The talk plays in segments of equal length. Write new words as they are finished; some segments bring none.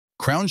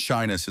Crown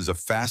shyness is a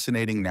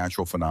fascinating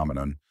natural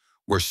phenomenon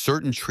where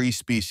certain tree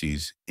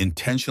species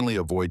intentionally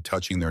avoid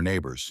touching their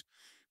neighbors,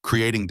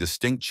 creating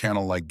distinct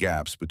channel-like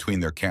gaps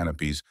between their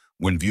canopies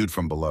when viewed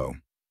from below.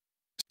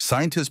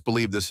 Scientists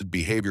believe this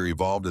behavior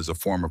evolved as a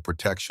form of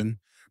protection,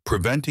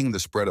 preventing the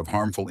spread of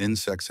harmful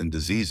insects and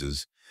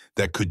diseases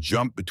that could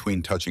jump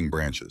between touching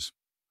branches.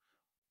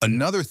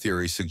 Another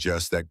theory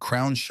suggests that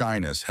crown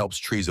shyness helps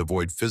trees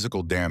avoid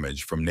physical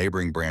damage from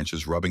neighboring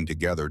branches rubbing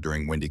together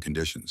during windy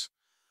conditions.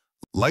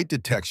 Light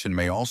detection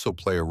may also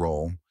play a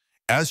role,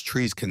 as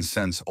trees can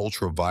sense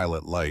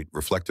ultraviolet light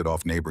reflected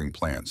off neighboring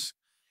plants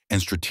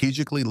and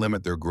strategically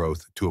limit their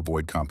growth to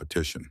avoid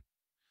competition.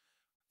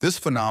 This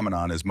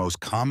phenomenon is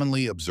most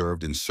commonly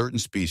observed in certain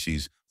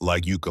species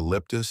like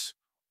eucalyptus,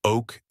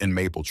 oak, and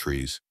maple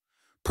trees,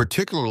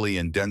 particularly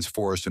in dense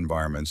forest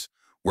environments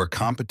where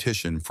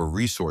competition for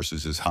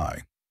resources is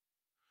high.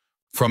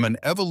 From an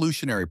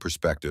evolutionary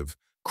perspective,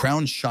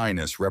 crown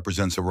shyness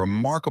represents a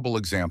remarkable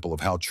example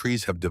of how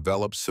trees have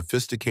developed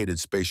sophisticated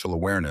spatial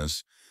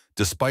awareness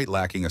despite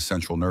lacking a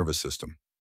central nervous system.